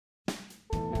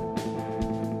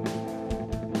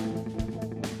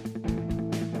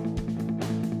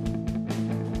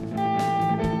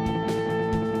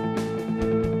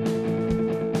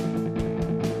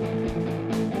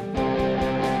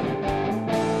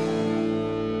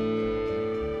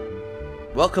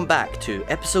welcome back to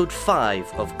episode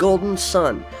 5 of Golden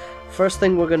Sun. First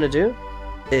thing we're going to do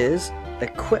is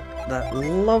equip that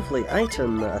lovely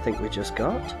item that I think we just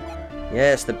got.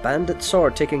 Yes, the bandit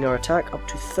sword, taking our attack up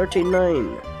to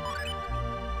 39.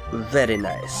 Very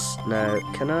nice. Now,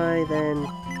 can I then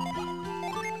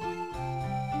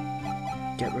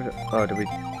get rid of... Oh, do we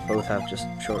both have just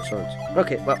short swords?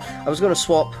 Okay, well, I was going to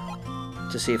swap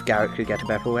to see if Garrett could get a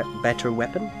better weapon. Better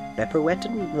weapon?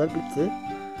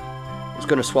 I was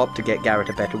going to swap to get Garrett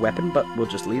a better weapon, but we'll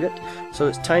just leave it. So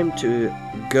it's time to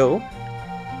go.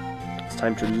 It's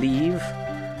time to leave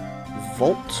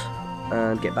Vault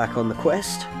and get back on the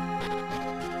quest.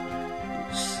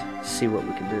 Let's see what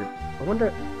we can do. I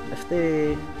wonder if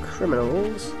the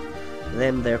criminals...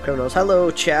 they're criminals. Hello,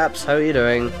 chaps. How are you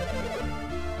doing?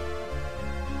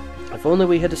 If only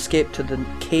we had escaped to the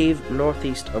cave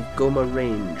northeast of Goma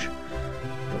Range.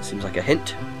 That seems like a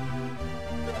hint.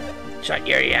 Shut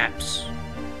your yaps.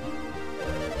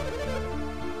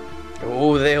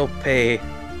 Oh, they'll pay.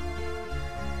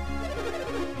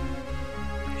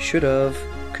 Should've,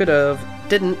 could've,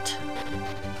 didn't.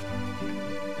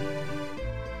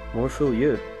 More fool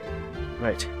you.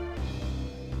 Right.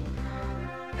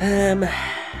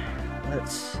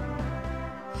 Let's...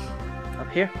 up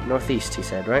here? Northeast, he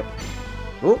said, right?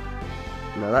 Oh!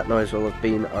 Now that noise will have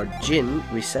been our Djinn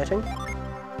resetting.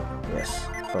 Yes,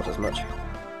 thought as much.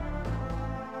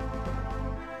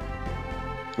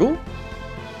 Ooh!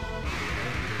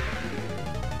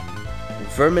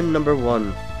 Vermin number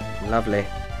 1. Lovely.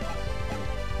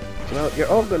 Well, you're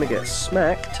all gonna get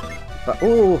smacked, but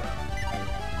oh!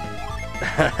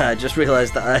 I just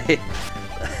realised that I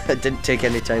didn't take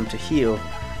any time to heal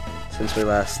since we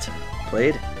last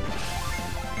played.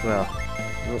 Well,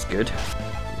 that was good.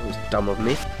 That was dumb of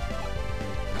me.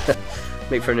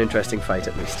 Make for an interesting fight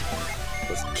at least.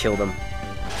 Let's kill them.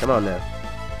 Come on now.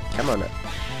 Come on now.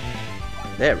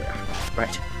 There we are.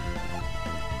 Right.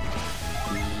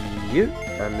 You,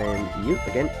 and then you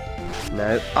again.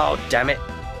 No. Oh, damn it.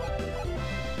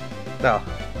 Oh,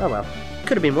 oh well.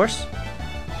 Could have been worse.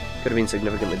 Could have been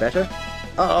significantly better.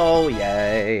 Oh,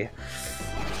 yay.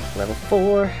 Level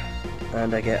 4.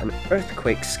 And I get an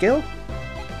earthquake skill.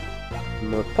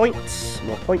 More points,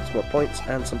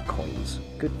 and some coins.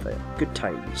 Good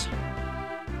times.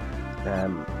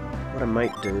 What I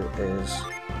might do is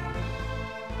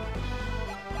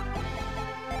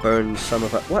burn some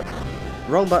of it. What?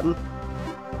 Wrong button.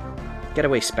 Get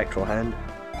away, Spectral Hand.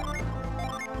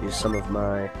 Use some of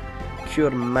my cure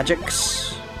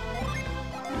magics.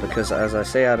 Because, as I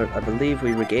say, I believe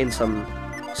we regain some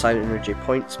silent energy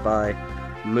points by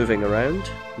moving around.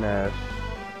 Now,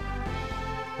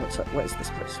 what is this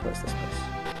place? What is this place?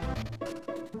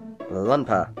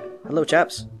 Lunpa. Hello,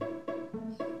 chaps.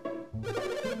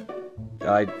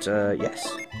 Yes.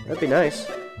 That'd be nice.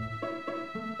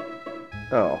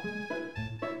 Oh.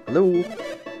 Hello?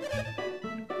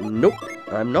 Nope,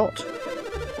 I'm not.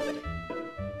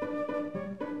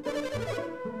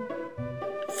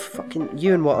 Fucking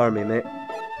you and what army, mate?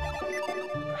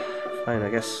 Fine, I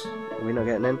guess. Are we not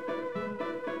getting in?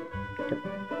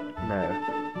 No.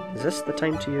 Is this the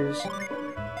time to use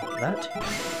that?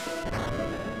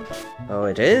 Oh,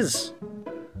 it is!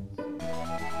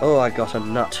 Oh, I got a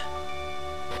nut.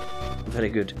 Very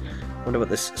good. Wonder what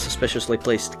this suspiciously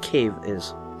placed cave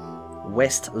is.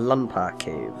 West Lunpa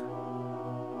Cave.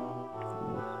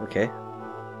 Okay.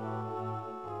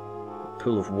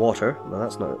 Pool of water. Well,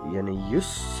 that's not any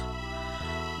use.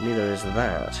 Neither is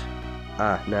that.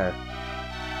 Ah, no.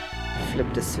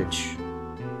 Flip the switch.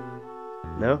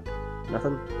 No?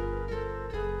 Nothing?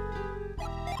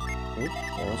 Oh,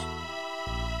 pause.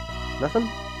 Nothing?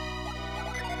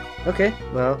 Okay,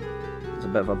 well, it's a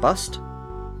bit of a bust.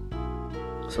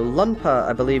 So Lunpa,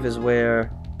 I believe, is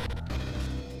where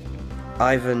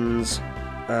Ivan's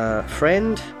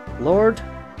friend, lord,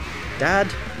 dad,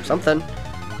 something,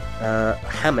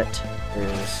 Hammett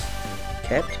is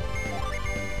kept.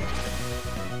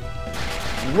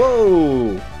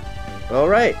 Whoa!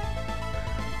 Alright.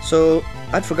 So,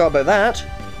 I'd forgot about that,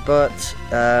 but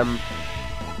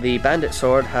the bandit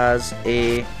sword has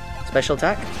a special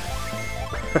attack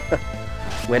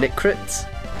when it crits.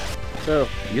 So,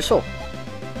 useful.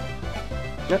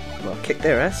 Yep, well, kick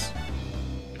their ass.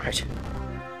 Right.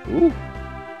 Ooh.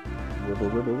 Wibble,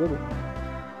 wibble, wibble.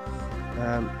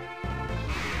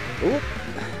 Ooh.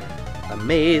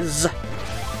 Amaze.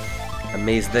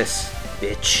 Amaze this,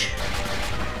 bitch.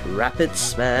 Rapid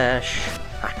smash.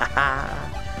 Ha ha ha.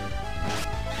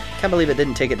 Can't believe it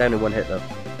didn't take it down in one hit, though.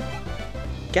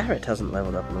 Garrett hasn't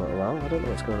leveled up in a little while. I don't know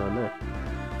what's going on there.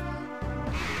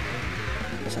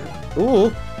 What's that?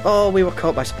 Ooh! Oh, we were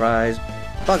caught by surprise.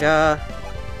 Bugger!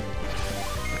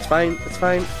 fine, it's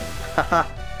fine. Haha.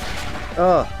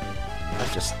 Oh,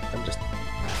 I'm just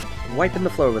wiping the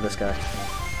floor with this guy.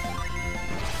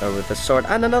 Or with this sword.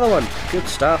 And another one! Good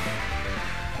stuff.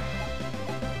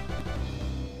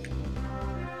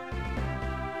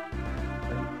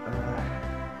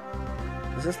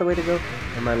 Is this the way to go? Or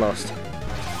am I lost?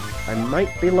 I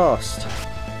might be lost.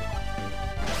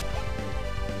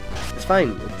 It's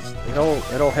fine. It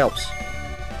all helps.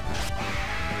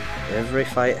 Every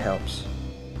fight helps.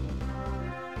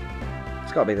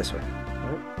 It's gotta be this way.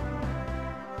 Right?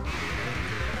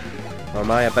 Or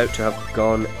am I about to have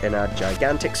gone in a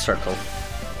gigantic circle?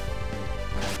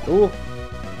 Ooh!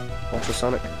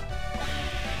 Ultrasonic.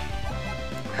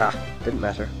 Ha! Didn't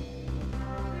matter.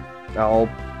 Oh,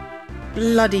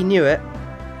 bloody knew it!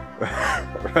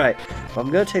 Right, well,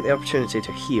 I'm going to take the opportunity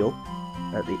to heal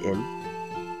at the inn.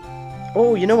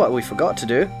 Oh, you know what we forgot to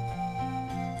do?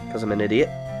 Because I'm an idiot.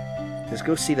 Is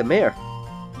go see the mayor.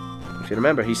 If you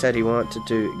remember, he said he wanted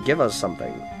to give us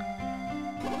something.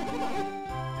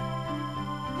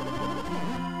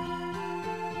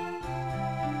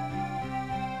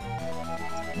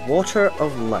 Water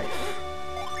of Life.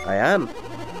 I am.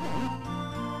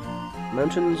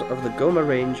 Mountains of the Goma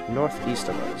Range, northeast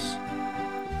of us.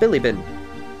 Bilibin.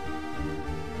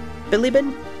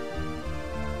 Bilibin?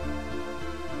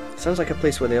 Sounds like a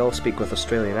place where they all speak with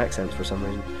Australian accents for some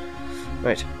reason.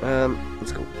 Right,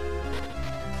 let's go.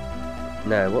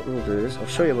 Now, what we'll do is, I'll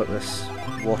show you what this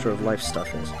Water of Life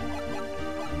stuff is.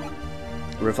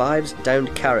 Revives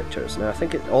downed characters. Now, I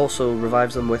think it also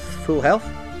revives them with full health,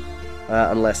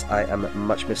 unless I am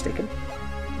much mistaken.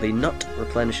 The nut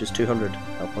replenishes 200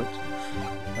 health points.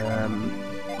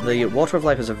 The Water of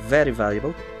Life is very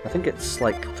valuable. I think it's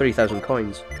like 3,000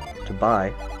 coins to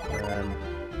buy.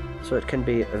 So it can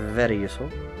be very useful.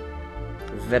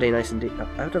 Very nice indeed.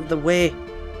 Out of the way!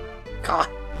 God!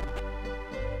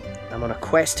 I'm on a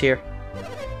quest here.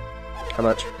 How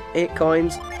much? 8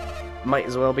 coins. Might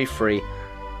as well be free.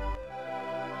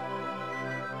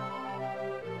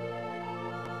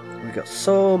 We got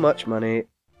so much money.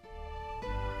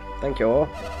 Thank you all.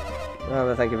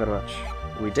 Oh, thank you very much.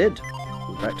 We did.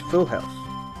 We're back to full health.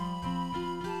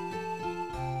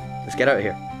 Let's get out of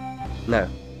here. Now,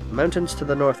 mountains to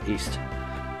the northeast.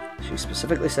 She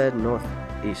specifically said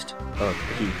northeast. Oh,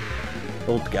 he.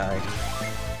 Old guy.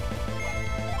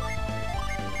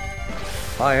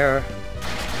 Fire.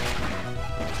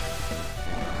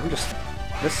 I'm just...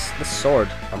 This sword.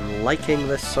 I'm liking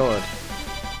this sword.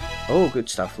 Oh, good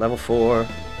stuff. Level 4.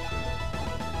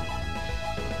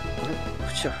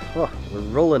 Oh, we're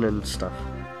rolling in stuff.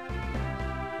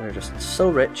 We're just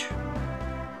so rich.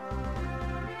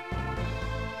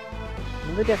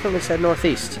 And they definitely said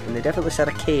northeast, and they definitely said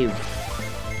a cave.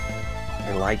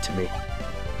 They lied to me.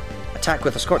 Attack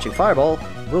with a scorching fireball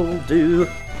will do.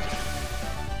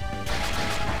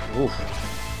 Oof.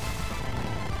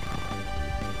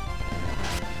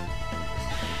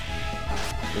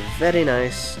 Very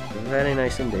nice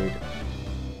indeed.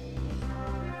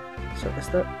 So is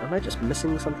there, am I just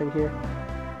missing something here?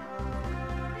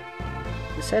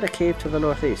 You said a cave to the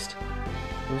northeast.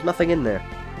 There was nothing in there.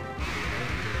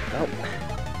 Oh.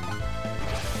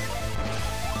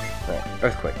 Right,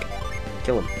 earthquake.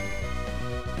 Kill him.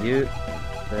 You,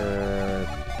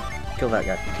 kill that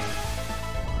guy.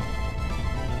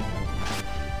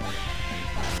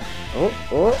 Oh!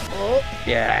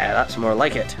 Yeah, that's more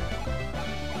like it.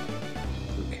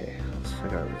 Okay, let's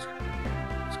figure out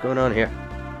what's going on here.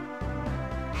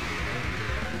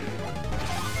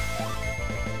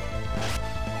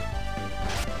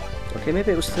 Okay,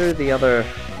 maybe it was through the other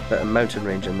bit of mountain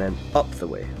range and then up the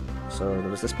way. So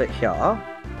there was this bit here.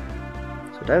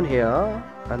 So down here,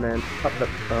 and then up the...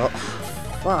 Oh,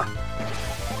 fuck.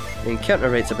 The encounter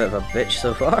rate's a bit of a bitch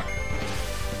so far.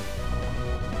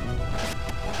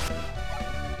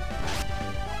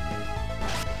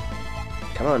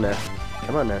 Come on now.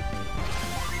 Come on now.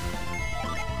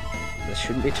 This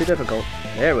shouldn't be too difficult.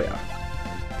 There we are.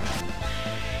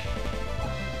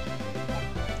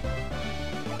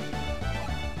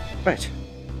 Right.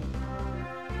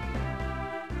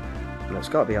 Now it's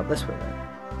got to be up this way then.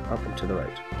 Up and to the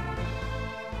right.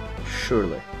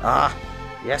 Surely. Ah!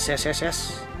 Yes.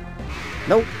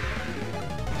 No!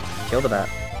 Kill the bat.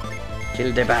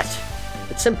 Kill the bat.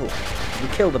 It's simple. You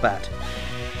kill the bat.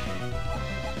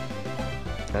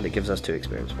 And it gives us 2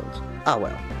 experience points. Ah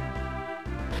well.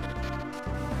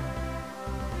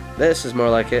 This is more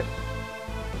like it.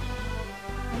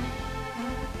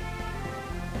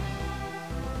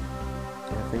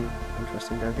 Anything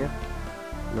interesting down here?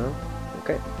 No?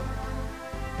 Okay.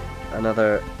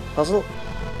 Another puzzle,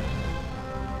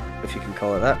 if you can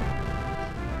call it that.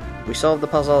 We solved the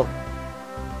puzzle.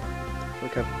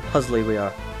 Look how puzzly we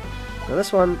are. Now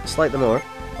this one, slightly more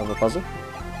of a puzzle.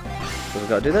 So we've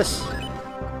got to do this.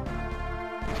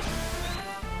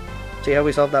 See how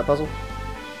we solved that puzzle?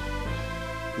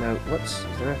 Now, is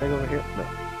there anything over here? No.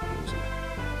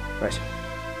 Right.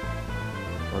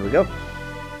 On we go.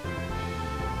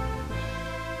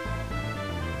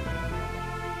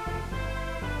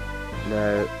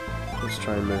 Now, let's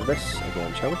try and move this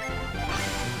again, shall we?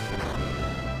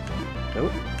 No.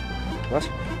 What?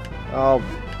 Oh.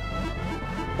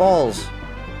 Balls.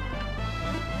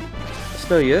 It's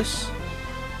no use.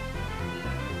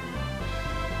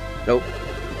 Nope.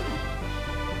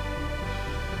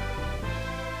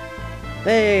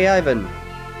 Hey, Ivan!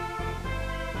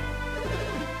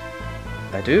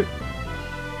 I do.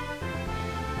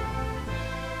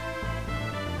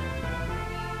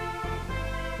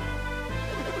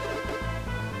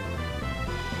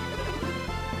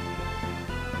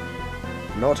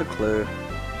 Not a clue.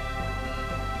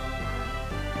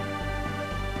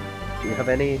 Do you have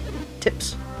any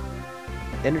tips?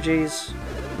 Energies?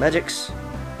 Magics?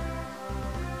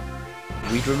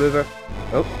 Weed remover?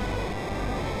 Oh.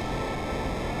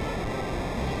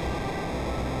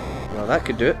 Well, that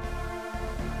could do it.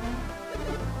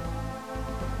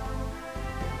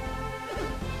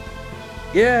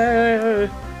 Yeah!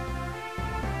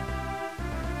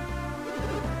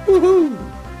 Woohoo!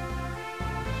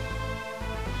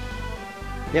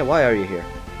 Yeah, why are you here?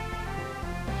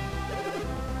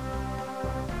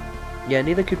 Yeah,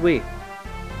 neither could we.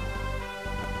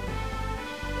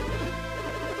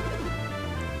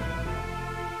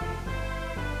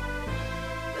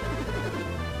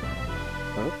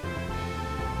 Oh?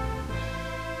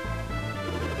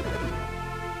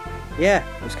 Yeah,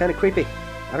 it was kind of creepy.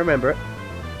 I remember it.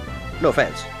 No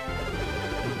offense.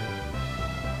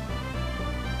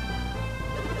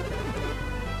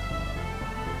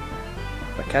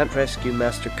 If I can't rescue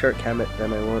Master Kirk Hammett,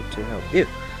 then I want to help you.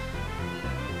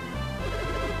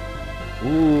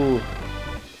 Ooh,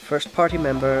 first party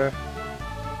member.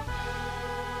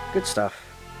 Good stuff.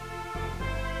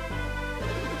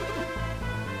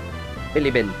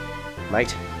 Billy Bin,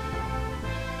 mate.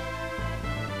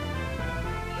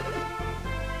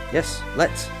 Yes,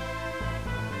 let's.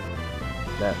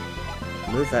 Now,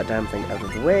 move that damn thing out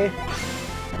of the way.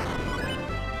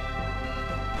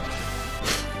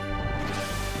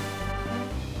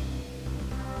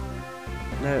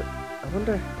 Now, I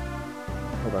wonder...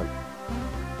 Hold on.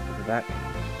 I'll be back.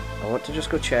 I want to just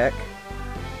go check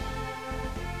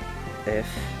if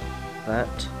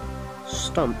that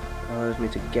stump allows me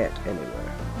to get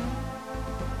anywhere.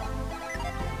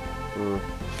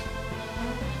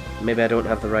 Maybe I don't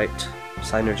have the right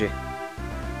synergy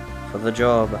for the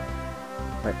job.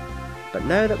 Right. But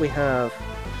now that we have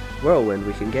Whirlwind,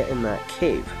 we can get in that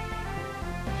cave.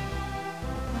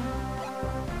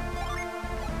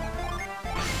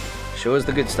 Show us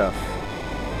the good stuff,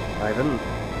 Ivan.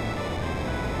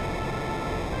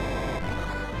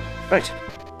 Right.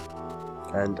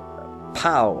 And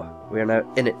pow! We are now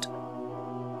in it.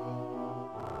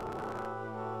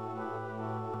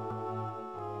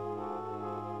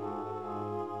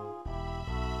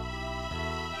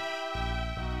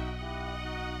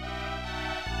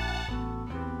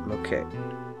 Okay.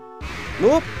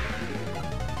 Whoop!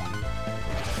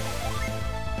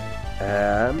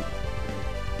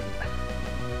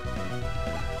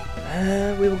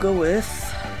 We will go with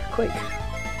Quake.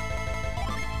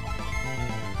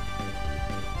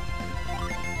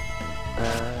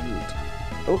 And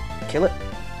oh, kill it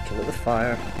with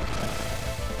fire.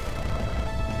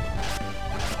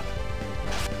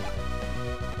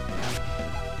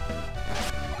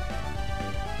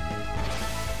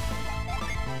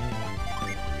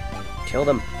 Kill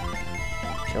them.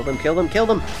 Kill them, kill them, kill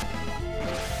them!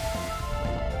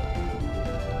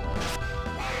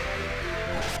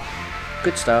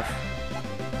 Good stuff.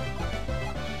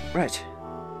 Right.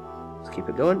 Let's keep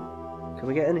it going. Can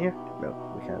we get in here? No,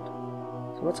 we can't.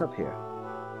 So what's up here?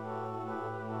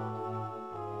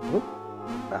 Oop.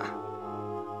 Ah.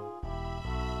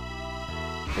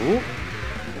 Ooh.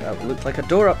 That looked like a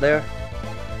door up there.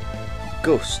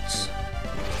 Ghosts.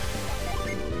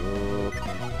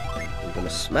 We're gonna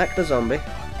smack the zombie.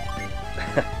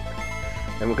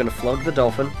 Then we're gonna flog the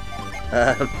dolphin.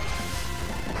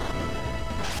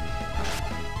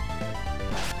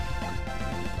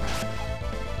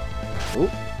 Ooh.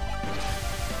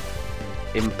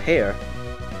 Impair.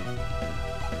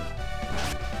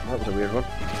 That was a weird one.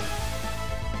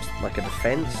 It's like a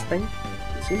defense thing,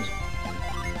 it seems.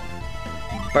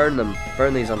 Burn them.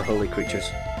 Burn these unholy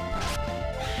creatures.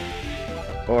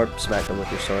 Or smack them with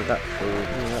your sword. That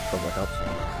probably helps.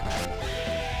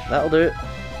 That'll do.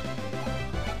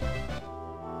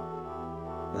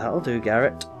 That'll do,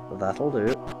 Garrett. That'll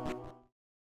do.